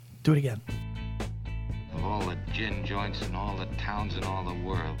Do it again. Of all the gin joints in all the towns in all the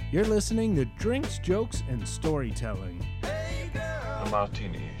world. You're listening to Drinks, Jokes, and Storytelling. A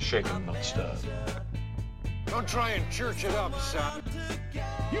martini, shaken, not stirred. Don't try and church it up, son.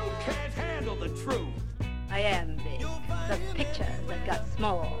 You can't handle the truth. I am big. The picture that got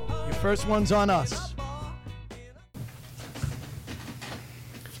small. Your first one's on us.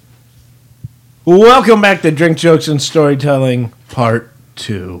 Welcome back to Drink, Jokes, and Storytelling, Part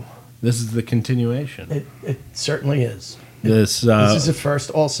 2. This is the continuation. It certainly is. This is the first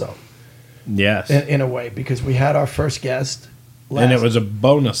also, yes. in a way, because we had our first guest last, And it was a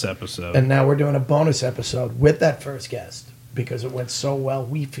bonus episode. and now we're doing a bonus episode with that first guest because it went so well,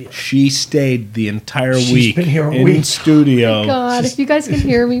 we feel. She stayed the entire She's week been here a in week. studio. God, if you guys can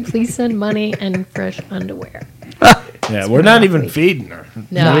hear me, please send money and fresh underwear. Yeah, we're not even feeding her.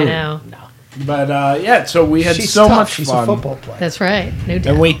 No, I know. But yeah, so we had She's so tough. much She's fun. a football player. That's right. No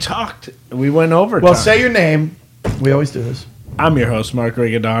doubt. And we talked. We went over. Well, say your name. We always do this. I'm your host, Mark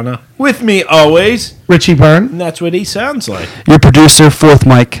Rigodana. With me always, Richie Byrne. and that's what he sounds like. Your producer, fourth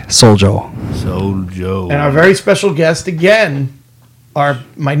mic, Soul Joel. Soul Joe. And our very special guest again,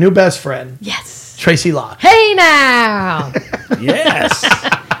 my new best friend, Yes. Tracy Locke. Hey now. Yes.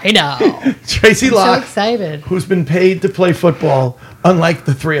 I know. Tracy So Locke, excited. who's been paid to play football, unlike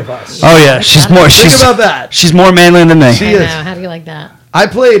the three of us. Oh yeah, she's more. Think about that. She's more manly than me. She I is. know. How do you like that? I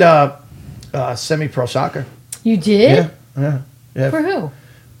played semi-pro soccer. You did? Yeah. For who?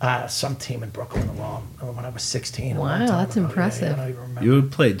 Some team in Brooklyn along when I was 16. a Wow, long time that's ago. impressive. Yeah, I don't even remember. You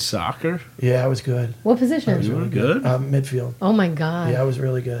played soccer? Yeah, I was good. What position? You were good? Midfield. Oh my God. Yeah, I was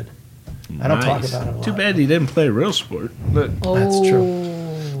really good. I don't talk Nice. about it a lot. Too bad he didn't play real sport. But Oh. That's true.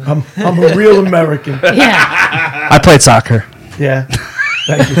 I'm a real American. Yeah. I played soccer. Yeah.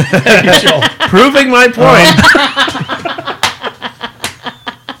 Thank you. Thank you, Joel. proving my point.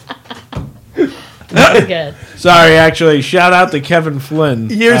 That's good. Sorry, actually, shout out to Kevin Flynn.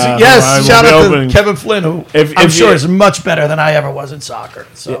 Yes, I will shout be out opening- to Kevin Flynn, who If I'm sure you- is much better than I ever was in soccer.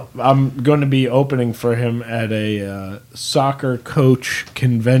 So I'm going to be opening for him at a soccer coach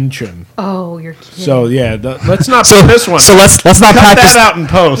convention. Oh, you're kidding. So yeah, let's not put this one. So let's not cut practice. that out in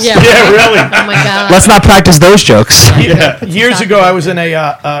post. Yeah. really. Oh my God. Let's not practice those jokes. Yeah. years ago, I was in an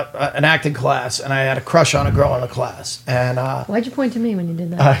acting class, and I had a crush on a girl in the class, and Why'd you point to me when you did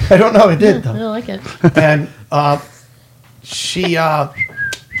that? I don't know, I did I though. don't like it. And she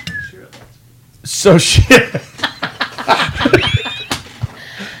so she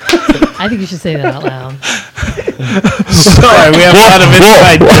I think you should say that out loud. Sorry, we have a lot of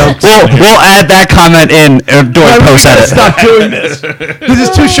inside jokes. We'll add that comment in during post edit. stop doing this. This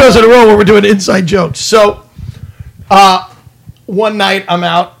is 2 shows in a row where we're doing inside jokes. So one night I'm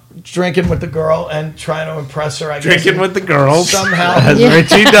out drinking with the girl and trying to impress her. Drinking with the girls. somehow. As Yeah.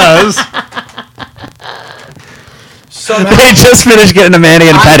 Richie does. Somehow We just finished getting a Manny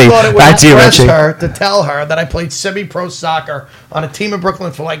and I Petty. thought it would Back to you, impress Richie. her to tell her that I played semi-pro soccer on a team in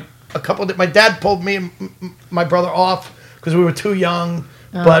Brooklyn for like a couple of. My dad pulled me and my brother off because we were too young.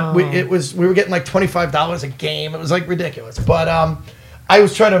 But we were getting like $25 a game. It was like ridiculous. But I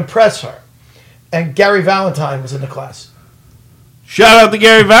was trying to impress her, and Gary Valentine was in the class. Shout out to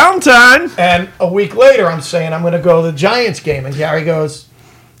Gary Valentine. And a week later, I'm saying I'm going to go to the Giants game, and Gary goes,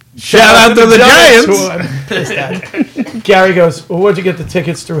 Shout out to the Giants. who I'm pissed at. Gary goes, well, where'd you get the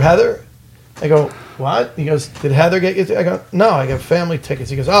tickets through Heather? I go, what? He goes, did Heather get you? I go, no, I got family tickets.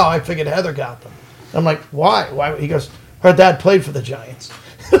 He goes, oh, I figured Heather got them. I'm like, why? Why? He goes, her dad played for the Giants.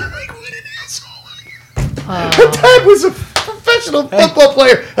 I'm like, what an asshole. Her dad was a professional football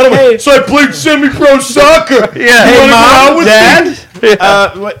player. And I'm like, so I played semi-pro soccer. Yeah, You hey, wanna go out Mom, with Dad,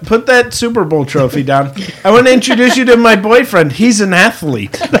 me? put that Super Bowl trophy down. I want to introduce you to my boyfriend. He's an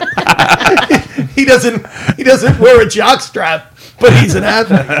athlete. He doesn't wear a jockstrap, but he's an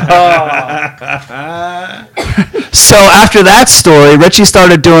athlete. So after that story, Richie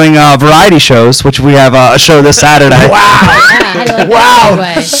started doing variety shows, which we have a show this Saturday.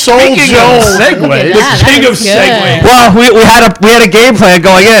 Wow. Soul Speaking Joel. of segues, The king of segues. Well, we had a game plan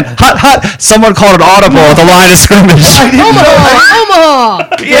going in. Hut. Someone called an audible at the line of scrimmage. Omaha.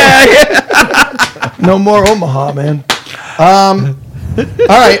 Yeah. No more Omaha, man. All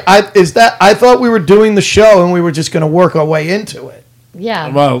right. I thought we were doing the show and we were just going to work our way into it. Yeah.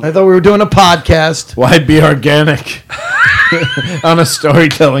 Well, I thought we were doing a podcast. why be organic on a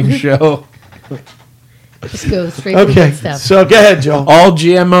storytelling show? Just go straight to the Okay. good stuff. So go ahead, Joel. All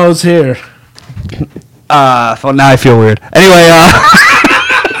GMOs here. Well, now I feel weird. Anyway,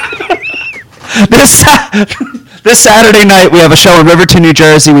 This Saturday night, we have a show in Riverton, New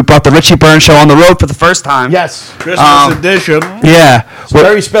Jersey. We brought the Richie Burns Show on the road for the first time. Yes. Christmas edition. Yeah.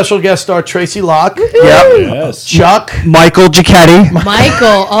 Very special guest star Tracy Locke. Yep. Yes. Chuck. Michael Giacchetti.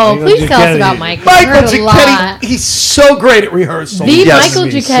 Michael. Oh, please tell us Giacchetti. about Michael. Michael I've heard a lot. Giacchetti. He's so great at rehearsal. The Yes. Michael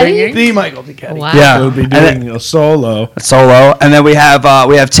He's Giacchetti? singing. The Michael Giacchetti. Wow. Yeah. We'll be And doing a solo. Solo. And then we have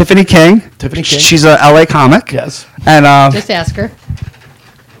Tiffany King. Tiffany King. She's a LA comic. Yes. And Just ask her.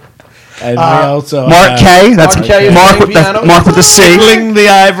 And we also Mark K. That's Mark K is Mark playing with the piano. Mark with the C. Tickling the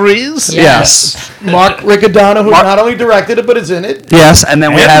Ivories. Yes. Mark Riccadonna, who Mark- not only directed it, but is in it. Yes. And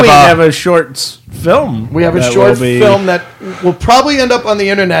then And we have, a short film. We have a that short will be- film that will probably end up on the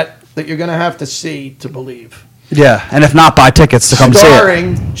internet that you're going to have to see to believe. yeah. And if not, buy tickets to come see it.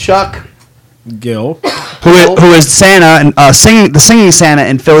 Starring Chuck, Gil. Who is Santa and singing the singing Santa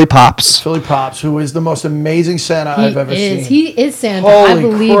in Philly Pops. Philly Pops, who is the most amazing Santa I've ever seen. He is Santa. Holy I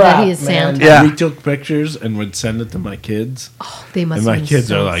believe crap, that he is man. Santa. Yeah. We took pictures and would send it to my kids. They must And my have been kids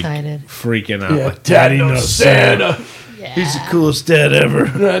so are like excited. freaking out. Yeah, Like, Dad knows Santa. He's the coolest dad ever.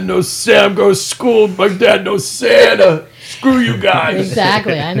 Dad knows Sam goes to school. My dad knows Santa. Screw you guys.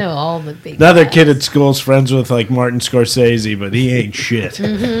 Exactly. I know all the big Another guys. kid at school's friends with like Martin Scorsese, but he ain't shit.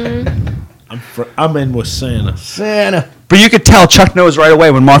 I'm in with Santa. Santa. But you could tell Chuck knows right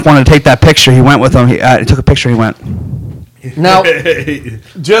away when Mark wanted to take that picture. He went with him. He took a picture. He went. Now,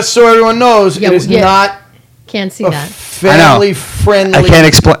 just so everyone knows, Yeah, it is yeah. not Can't see a that. family-friendly I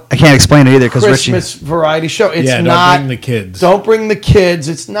can't explain it either because Richie. Christmas variety show. It's Yeah, don't not. bring the kids. Don't bring the kids.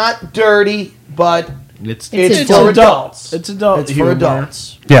 It's not dirty, but It's it's adult. for adults. It's adult It's humor. for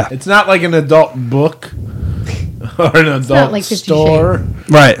adults. Yeah. It's not like an adult book or an adult not like 50 store,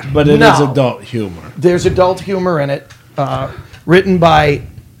 Right. but it is No. adult humor. There's adult humor in it, written by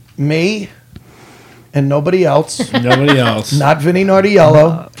me and nobody else. Nobody else. Not Vinny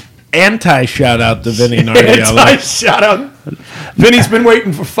Nardiello. Anti shout out to Vinny Nardiello. Shout out. Vinny's been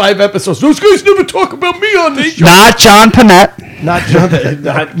waiting for 5 episodes. Those guys never talk about me on this show. Not John Panette. Not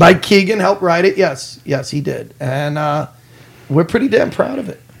John. Mike Keegan helped write it. Yes, he did, and we're pretty damn proud of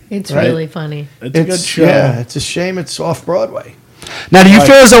it. It's Right. really funny. It's a good show. Yeah, it's a shame it's off Broadway. Now, do you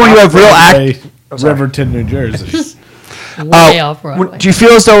feel as though when you have real act? Riverton, New Jersey. Way off Broadway. Do you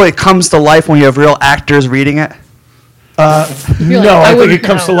feel as though it comes to life when you have real actors reading it? Really? No, I think wouldn't it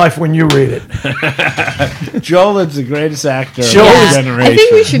comes to know. life when you read it. Joel is the greatest actor Joel of is- his generation. I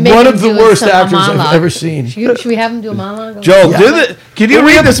think we should make One him of the do worst a actors I've monologue. ever seen. Should we have him do a monologue? Joel, Yeah. can you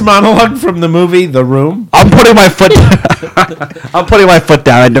read this monologue from the movie The Room? I'm putting my foot. I'm putting my foot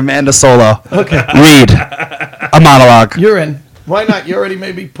down. I demand a solo. Okay. Read a monologue. You're in. Why not? You already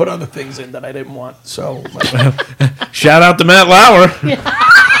made me put other things in that I didn't want. So, Shout out to Matt Lauer.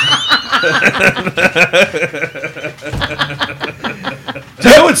 do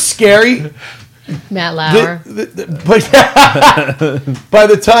you know what's scary? Matt Lauer. But by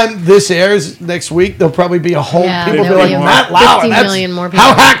the time this airs next week, there'll probably be a whole Yeah, people be there'll like be Matt Lauer. 50 That's, million more people.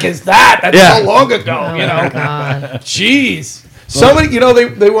 how hack is that? That's Yeah. so long ago. Oh you my know, God. jeez. Somebody,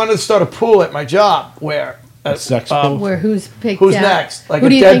 they wanted to start a pool at my job where Sex pool. Where who's picked Who's out? next? Like Who a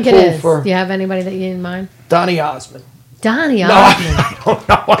do you think it Deadpool is? for- Do you have anybody that you in mind? Donny Osmond. Donny No, Osmond. I don't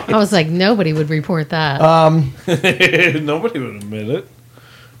know. I was like, nobody would report that. Nobody would admit it.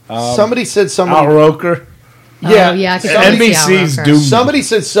 Somebody said Al somebody. Roker. Yeah, Oh, yeah, I could somebody- totally see Al NBC's Roker. doomed. Somebody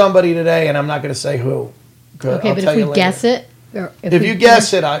said somebody today, and I'm not going to say who. Okay, I'll but tell if you we later. guess it, or If you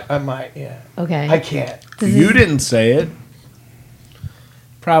guess it, I might. Yeah, okay. I can't. You didn't say it.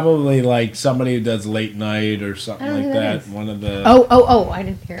 Probably like somebody who does late night or something I don't like know who that that. is. One of the. Oh! I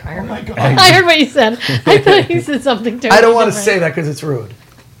didn't hear. I heard, my God. I heard what you said. I thought you said something totally I don't want to different. say that because it's rude.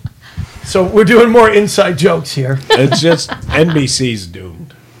 So we're doing more inside jokes here. It's just NBC's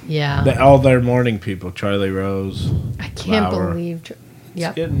doomed. Yeah, All their morning people, Charlie Rose, I can't Lauer. believe.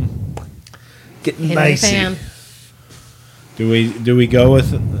 Yep. getting Hitting the nicey. fan. Do we go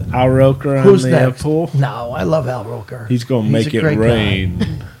with Al Roker on Who's the next? pool? No, I love Al Roker. He's gonna He's make a it great guy.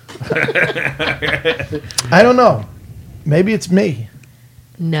 rain. I don't know. Maybe it's me.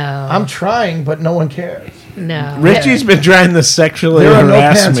 No, I'm trying, but no one cares. no. Richie's been trying to sexually There are no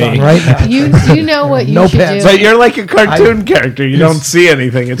harass pants me. on right now. You know what you No should pants. do? But you're like a cartoon character. You don't see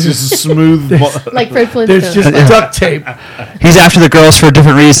anything. It's just a smooth. Like Fred Flintstone. There's just duct tape. He's after the girls for a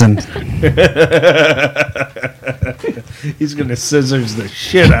different reason. He's gonna scissors the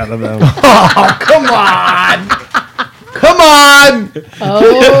shit out of them. Oh, come on. Come on.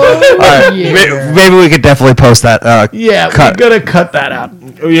 Oh, All right, yeah. maybe we could definitely post that. Yeah, Cut. we're going to cut that out.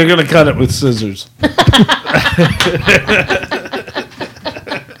 Oh, you're gonna cut it with scissors.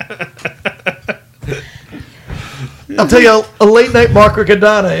 I'll tell you, a late night Mark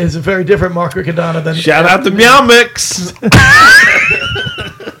Riccadonna is a very different Mark Riccadonna than. Shout out to Meow Mix.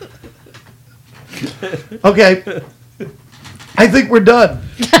 Okay. I think we're done.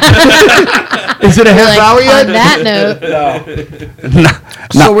 Is it a half hour yet? On that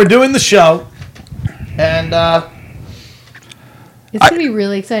note, So we're doing the show, and it's going to be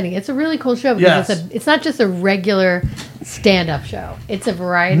really exciting. It's a really cool show because Yes. it's not just a regular stand-up show. It's a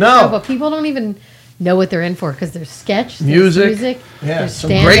variety No. show, but people don't even know what they're in for because there's sketch, there's music, yeah, there's some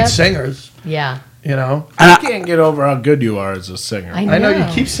stand-up. great singers. Yeah. You know, I can't get over how good you are as a singer. I I know you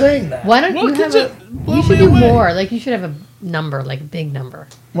keep saying that. Why don't Well, you have 'cause a... it blew You should me do away. more. Like, you should have a number, like a big number.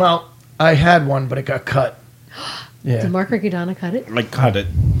 Well, I had one, but it got cut. Yeah. Did Mark Riccadonna cut it? I cut it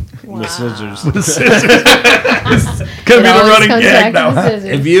with scissors. Gonna be It the always running comes gag back to the now.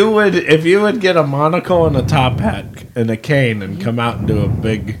 scissors. If you would get a monocle and a top hat and a cane and come out and do a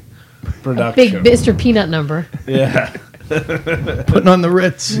big Big production. Mr. Peanut number. Yeah. Putting on the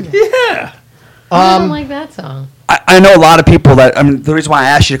Ritz. Yeah. I don't like that song. I know a lot of people that, I mean, the reason why I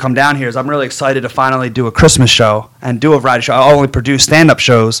asked you to come down here is I'm really excited to finally do a Christmas show and do a variety show. I only produce stand-up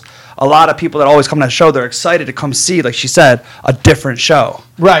shows. A lot of people that always come to the show, they're excited to come see, like she said, a different show.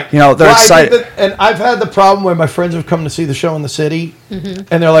 Right. You know, they're Well, I think excited. and I've had the problem where my friends have come to see the show in the city, and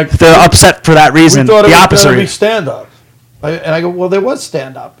they're like, They're upset for that reason, we thought the it opposite was be reason. stand-up. And I go, well, there was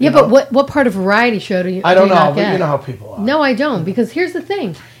stand-up. Yeah, you know? but what part of variety show do you I don't do you know, not but get? you know how people are. No, I don't. Because here's the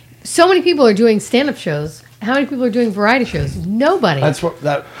thing. So many people are doing stand-up shows. How many people are doing variety shows? Nobody. That's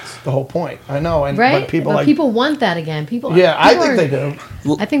the whole point. I know, and right? but people but like, people want that again. People. yeah, I people think are-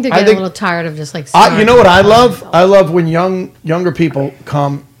 they do. I think they're I getting think- a little tired of just like. You know what I love? starring I love when younger people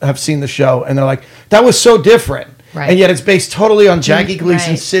have seen the show, and they're like, that was so different. Right. And yet it's based totally on Jackie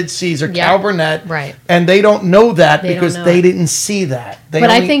Gleason, Right. Sid Caesar, Yep. Cal Burnett. Right. And they don't know that They don't because know they it. didn't see that. They But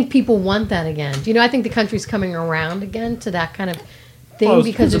I only- think people want that again. Do you know? I think the country's coming around again to that kind of thing Well,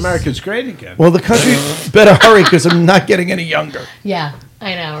 because because there's- America's great again. Well, the country better hurry because I'm not getting any younger. Yeah,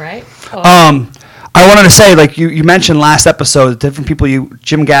 I know, right? Oh, I wanted to say, like you mentioned last episode, the different people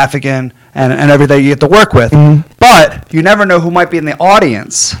Jim Gaffigan and everything you get to work with, but you never know who might be in the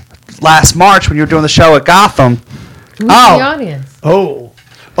audience. Last March when you were doing the show at Gotham, who's the audience? Oh,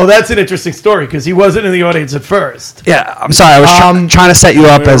 that's an interesting story because he wasn't in the audience at first. yeah, I'm sorry, I was trying to set you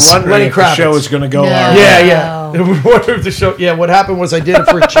up We were as wondering Lenny if the Kravitz. show was going to go No. our Yeah, way. yeah. We wondered if the show. Yeah, what happened was I did it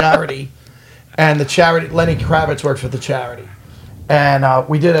for a charity, and the charity Lenny Kravitz works for the charity, and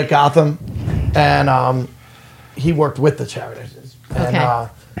we did it at Gotham, and he worked with the charity, and Okay.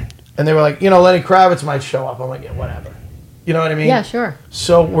 and they were like, Lenny Kravitz might show up. I'm like, yeah, whatever. You know what I mean? Yeah, sure.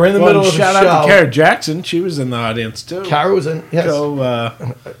 So we're in the Well, middle of the shout show. out to Kara Jackson. She was in the audience too. Kara was in. Yes.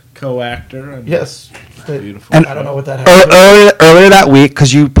 Co-actor. And Yes. Beautiful. And- I don't know what that has. earlier that week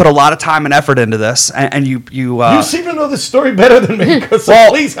because you put a lot of time and effort into this, and you You seem to know this story better than me. Because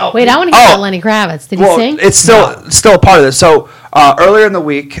Well, please help. Wait, me. I want to hear Oh. about Lenny Kravitz. Did he well, sing? it's still a part of this. So earlier in the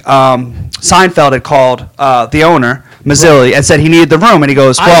week, Seinfeld had called the owner Mazzilli and said he needed the room, and he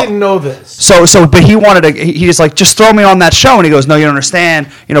goes, I "Well." didn't know this. But he wanted to. He just like just throw me on that show, and he goes, "No, you don't understand.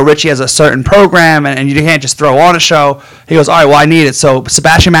 Richie has a certain program, and you can't just throw on a show." He goes, "All right, well, I need it." So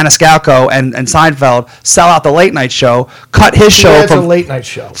Sebastian Maniscalco and Seinfeld sell out the late night show, cut his show That's a from late night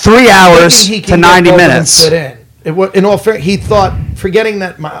show. 3 hours Thinking he to can get 90 both of them minutes. Fit in. In all fair, he thought, forgetting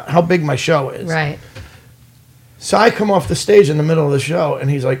that how big my show is. right. So I come off the stage in the middle of the show, and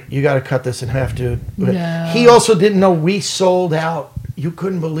he's like, "You got to cut this in half, dude." No. He also didn't know we sold out. You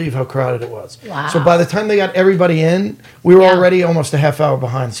couldn't believe how crowded it was. Wow. So by the time they got everybody in, we were Yeah. already almost a half hour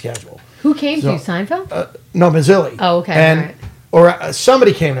behind schedule. Who came to So- you? Seinfeld? No, Mazzilli. Oh, okay, And alright. or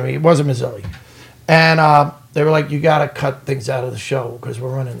somebody came to me. It wasn't Mazzilli, and they were like, "You got to cut things out of the show because we're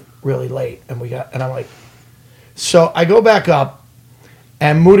running really late." And I'm like, so I go back up,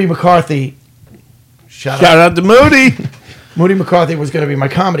 and Moody McCarthy. Shout Shout out to Moody. Moody McCarthy was going to be my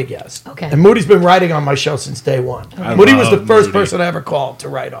comedy guest. Okay. And Moody's been writing on my show since day one. I Moody was the love first Moody. person I ever called to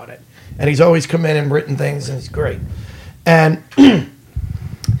write on it. And he's always come in and written things, and he's great. And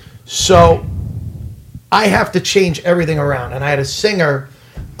so I have to change everything around. And I had a singer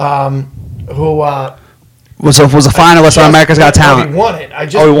who Was a finalist on America's Got He Talent. won it. I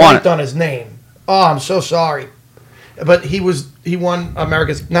just Oh, he won blanked it. on his name. Oh, I'm so sorry. But he won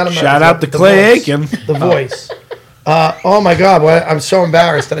America's, not America's. Shout out to The Clay Voice. Aiken. The Voice. Oh my God! Well, I'm so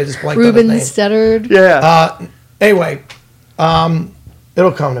embarrassed that I just blanked on Ruben his name. Studdard. Yeah. Anyway,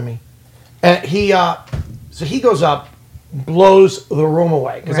 it'll come to me. And so he goes up, blows the room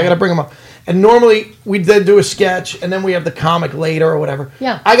away because I Right. got to bring him up. And normally we then do a sketch, and then we have the comic later or whatever.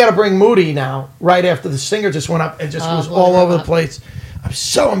 Yeah. I got to bring Moody now right after the singer just went up and just was blow all him over the up. place. I'm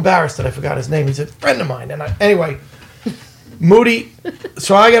so embarrassed that I forgot his name. He's a friend of mine. And anyway, Moody.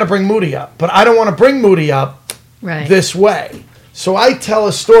 So I got to bring Moody up, but I don't want to bring Moody up Right. this way. So I tell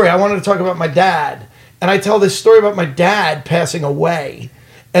a story. I wanted to talk about my dad, and I tell this story about my dad passing away,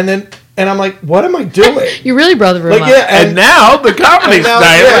 and I'm like, what am I doing? You really brought the room Like, up. yeah, And now the comedy's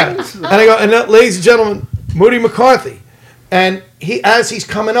yeah. starting. And I go, and ladies and gentlemen, Moody McCarthy. And as he's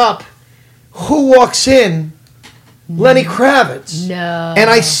coming up, who walks in? Lenny Kravitz. No. And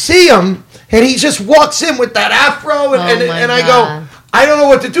I see him, and he just walks in with that afro, and, Oh, my and I God. go, I don't know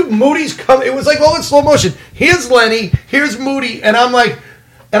what to do. Moody's coming. It was like all in slow motion. Here's Lenny, here's Moody, and I'm like,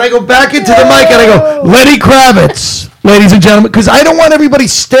 and I go back into the mic, and I go, Lenny Kravitz, ladies and gentlemen, because I don't want everybody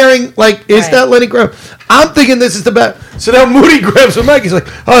staring like, is Right. that Lenny Kravitz? I'm thinking this is the best. So now Moody grabs the mic. He's like,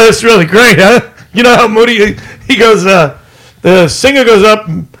 oh, that's really great, huh? You know how Moody, he goes, the singer goes up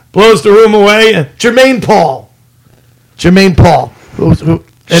and blows the room away. And Jermaine Paul. Who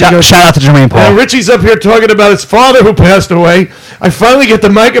and he goes, Shout out to Jermaine Paul. and Richie's up here talking about his father who passed away. I finally get the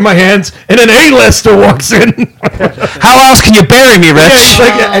mic in my hands, and an A-lister walks in. How else can you bury me, Rich? Yeah, he's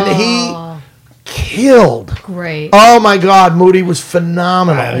like, and he killed. Great. Oh my God, Moody was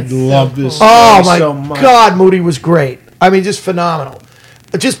phenomenal. I love this. Oh story my so much. God, Moody was great. I mean, just phenomenal.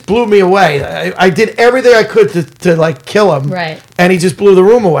 It just blew me away. I did everything I could to like kill him. Right. And he just blew the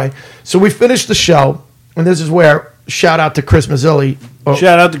room away. So we finished the show, and this is where shout out to Chris Mazzilli. Oh,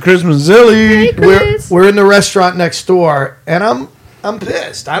 Shout out to Chris Mazzilli. we're in the restaurant next door, and I'm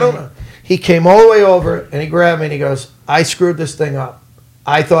pissed. I don't know. He came all the way over, and he grabbed me, and he goes, I screwed this thing up.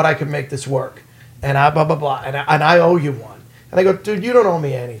 I thought I could make this work. And I blah, blah, blah. And I owe you one. And I go, dude, you don't owe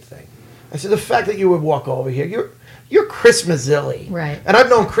me anything. I said, the fact that you would walk over here, you're Chris Mazzilli. Right. And I've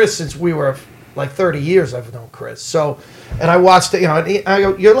known Chris since we were like 30 years I've known Chris. So, and I watched it, and I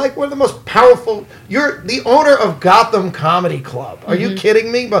go, you're like one of the most powerful, you're the owner of Gotham Comedy Club. Are you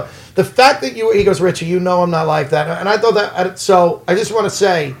kidding me? But the fact that he goes, Richie, you know I'm not like that. And I thought that, so I just want to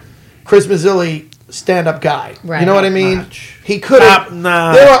say, Chris Mazzilli, stand-up guy. Right. You know what I mean? Top-notch. He could have,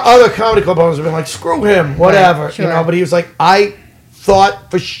 Top-notch. there are other comedy club owners who have been like, screw him, whatever. Right, sure. You know, but he was like, I thought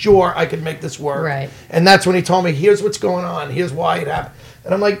for sure I could make this work. Right. And that's when he told me, here's what's going on, here's why it happened.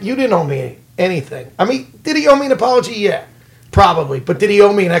 And I'm like, you didn't owe me anything. I mean, did he owe me an apology? Yeah, probably. But did he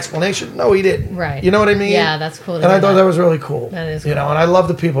owe me an explanation? No, he didn't. Right. You know what I mean? Yeah, that's cool to And I hear thought that. that was really cool. That is You know, cool. and I love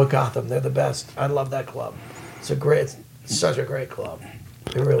the people at Gotham. They're the best. I love that club. It's such a great club.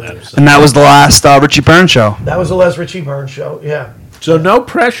 It really is. And that was the last Richie Byrne show. That was the Les Richie Byrne show. Yeah. So no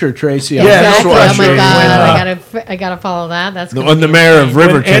pressure, Tracy. On Yeah, this Exactly. no one. Oh my pressure. God! I gotta follow that. That's gonna When the be mayor of insane. When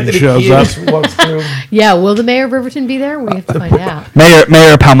Riverton Anthony shows up. Kiedis walks through. Yeah, will the mayor of Riverton be there? We have to find out.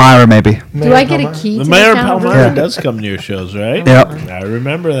 Mayor Palmyra, maybe. Do I get a key The to mayor of the town of Palmyra Riverton? does come to your shows, right? Yep. I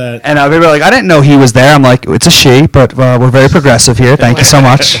remember that. And they were like, I didn't know he was there. I'm like, it's a she, but we're very progressive here. Thank you so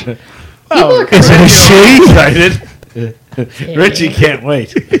much. People are Is it a she? Excited. Richie can't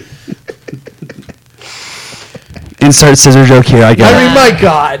wait. Insert scissor joke here, I I guess. mean, my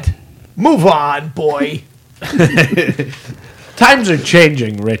God. Move on, boy. Times are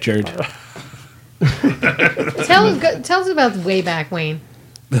changing, Richard. Tell us about way back, Wayne.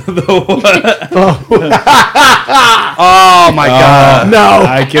 Oh my God. No.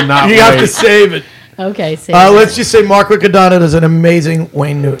 I cannot You wait. have to save it. Okay, say Let's just say Mark Riccadonna does an amazing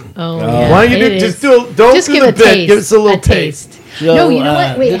Wayne Newton. Oh, yeah. Why don't you it just is. don't Just do give the a bit. taste. Give us a little taste. No, you know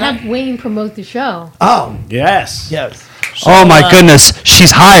what? Wait, did have Wayne promote the show. Oh, Yes. yes. Oh my goodness.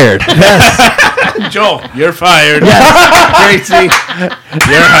 She's hired. Joel, you're fired. Tracy,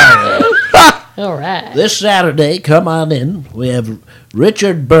 you're hired. All right. This Saturday, come on in. We have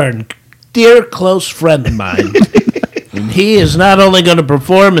Richard Byrne, dear close friend of mine. And he is not only going to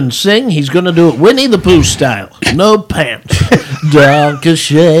perform and sing, he's going to do it Winnie the Pooh style. No pants. Donk a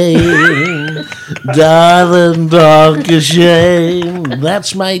shame. Darling, donk a shame.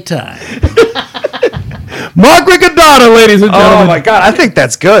 That's my time. Mark Riccadonna, ladies and gentlemen. Oh my God. I think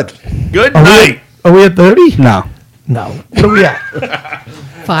that's good. Good night. Are we at 30? No. No. What are we at?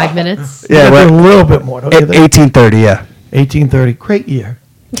 5 minutes. Yeah, We're a we're little bit more. Don't you think? 1830, yeah. 1830. Great year.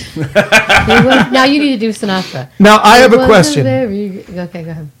 Now you need to do Sinatra. Now, I have It a was question. Okay,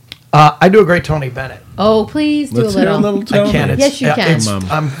 go ahead. I do a great Tony Bennett. Oh, please do Let's a hear a little. little Tony. I can't. It's, Yes, you can.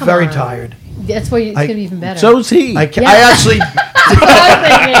 I'm very on. tired. That's why it's I- going to be even better. So's he. I can't. Yeah. I actually, That's what I was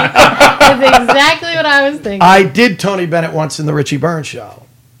thinking. That's exactly what I was thinking. I did Tony Bennett once in the Richie Byrne show,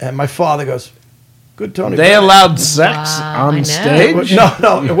 and my father goes, "Good Tony." They Bennett." allowed sex Wow, I know. on stage?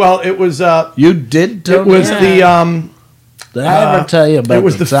 No. Well, it was. You did It Tony? was Yeah. the Did I ever tell you about it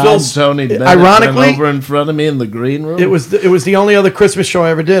was the time Phil's- Tony Bennett ironically- went over in front of me in the green room? It was the only other Christmas show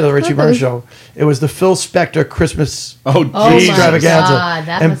I ever did, the Richie Oh, Burns show. It was the Phil Spector Christmas Oh, Oh my Jesus. extravaganza. God,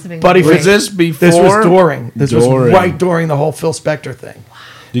 that and must have been Buddy great. Was this before? This was during. This was During. right during the whole Phil Spector thing.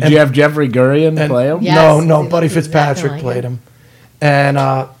 Did you have Jeffrey Gurian And play him? Yeah. no, Yes, no, he Buddy looks exactly Fitzpatrick like played him. him,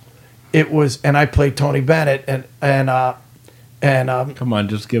 and it was, and I played Tony Bennett, and Come on,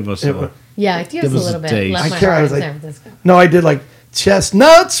 just give us It a. wa- Yeah, give us Give a us a little bit. taste. Left I my care, I heart was in like- San Francisco. no, I did like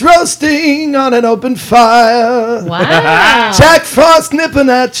chestnuts roasting on an open fire. Wow. Jack Frost nipping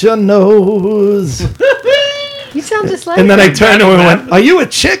at your nose. You sound just like And then I him. turned to him and went, "Are you a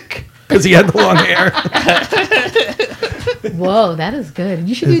chick?" Because he had the long hair. Whoa, that is good.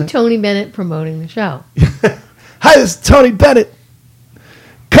 You should do Tony Bennett promoting the show. Hi, this is Tony Bennett.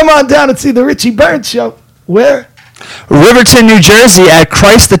 Come on down and see the Richie Burns show. Where? Riverton, New Jersey, at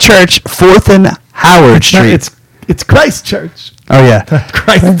Christ the Church, 4th and Howard Street. It's Christ Church. Oh yeah.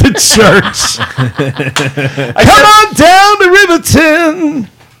 Christ the Church. Come on down to Riverton.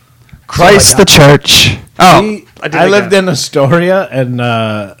 Christ the Church. Oh, I lived in Astoria, and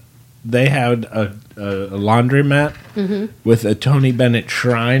they had a laundromat with a Tony Bennett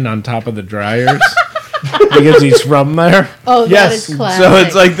shrine on top of the dryers because he's from there. Oh, Yes, that is classic. So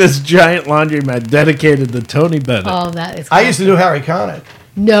it's like this giant laundromat dedicated to Tony Bennett. Oh, that is I classic. used to do Harry Connick.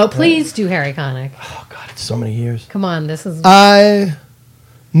 No, please do Harry Connick. Oh God, it's so many years. Come on, this is... I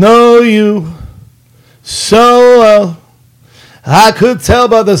know you so well. I could tell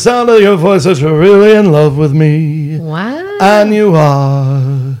by the sound of your voice that you're really in love with me. Wow. And you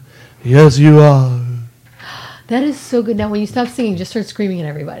are. Yes, you are. That is so good. Now, when you stop singing, just start screaming at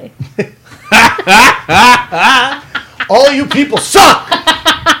everybody. All you people suck.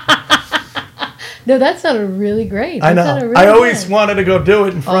 No, that sounded really great. I That sounded know. really I always good. wanted to go do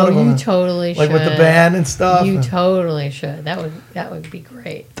it in front Oh, of them. you totally like should. with the band and stuff. You totally should. That would be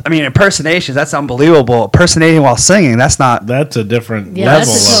great. I mean, impersonations, that's unbelievable. Impersonating while singing, that's not. That's a different Yeah, level.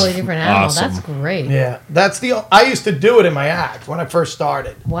 that's a totally of different animal. awesome. That's great. Yeah, that's I used to do it in my act when I first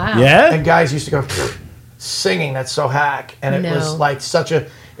started. Wow. Yeah? And guys used to go singing. That's so hack, and it was No. like such a.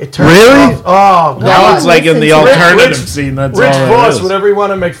 It turned Really? off. Oh Now God! it's like in the Listen to it. alternative scene. That's Rich all Voss, it is. whenever he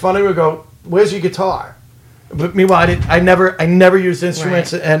wanted to make fun of me, would go, "Where's your guitar?" But meanwhile, I never used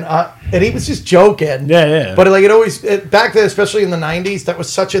instruments, Right. and he was just joking. Yeah, yeah. But like back then, especially in the '90s, that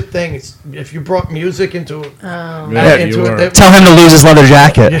was such a thing. If you brought music into Oh. Yeah, into you it, were. that- Tell him to lose his leather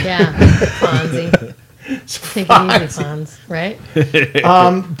jacket. Yeah. Fonzie. Take it easy, Fonz. Right?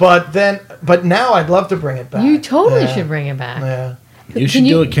 but now I'd love to bring it back. You totally Yeah. should bring it back. Yeah. You should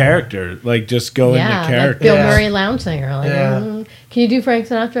do a character, like just go Yeah, into character. like Bill Yeah. Murray lounge singer. Like, Yeah. Can you do Frank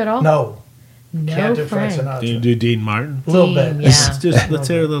Sinatra at all? No, No, can't do Frank Sinatra. Do you do Dean Martin? A little Dean, bit. yeah. Let's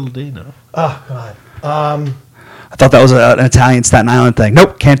hear a little Dino. Oh God. I thought that was an Italian Staten Island thing.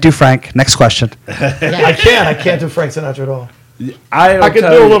 Nope, can't do Frank. Next question. I can't do Frank Sinatra at all. I I could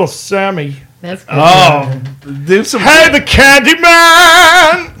do a little Sammy. That's good. Oh, do some. Hey, the Candy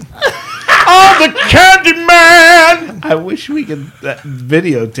Man! Oh, the Candy Man! I wish we could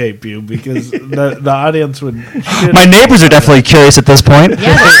videotape you because the audience would. My neighbors are definitely curious at this point.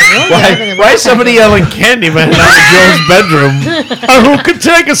 Yeah, Why is somebody yelling Candyman out of Joe's bedroom? Who could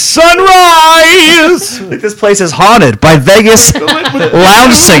take a sunrise? This place is haunted by Vegas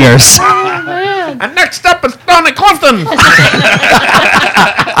lounge singers. And next up is Tony Clifton.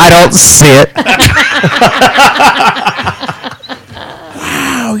 I don't see it.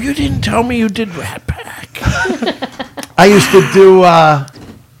 Oh, you didn't tell me you did Rat Pack. I used to do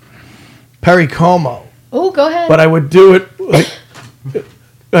Perry Como, Oh, go ahead. but I would do it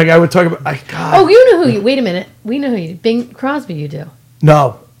like I would talk about. God. Oh, you know who you. Wait a minute. We know who you. Bing Crosby. You do.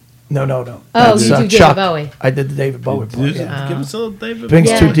 No. Oh, That's, you do David Chuck. Bowie. I did the David Bowie part. Yeah. Give us a little David. Bing's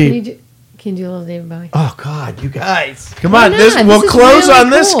Yeah. too Can deep. you do a little David Bowie? Oh God, you guys! Come Why on, not? we'll This is close really on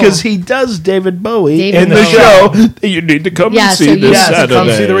this cool. because he does David Bowie David in the Bowie. show. You need to come Yeah, and so see you- this Yes, Saturday. Come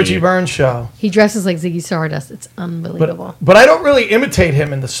see the Richie Burns show. He dresses like Ziggy Stardust. It's unbelievable. But I don't really imitate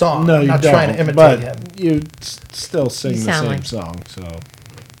him in the song. No, I'm you not don't. trying to imitate but him. you still sing You the sound same like- song.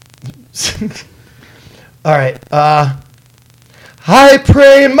 So All right. I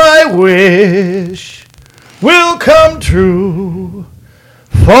pray my wish will come true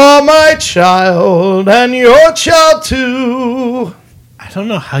for my child and your child too. I don't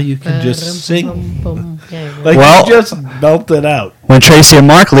know how you can just sing Yeah, like Well- you just belt it out. When Tracy and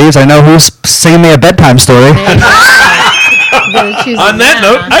Mark leaves, I know who's singing me a bedtime story. On that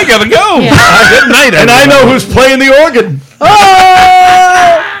note, I gotta go. Good night, And I know who's playing the organ.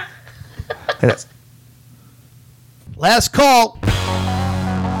 Yes. Last call.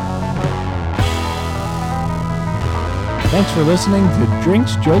 Thanks for listening to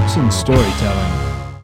Drinks, Jokes, and Storytelling.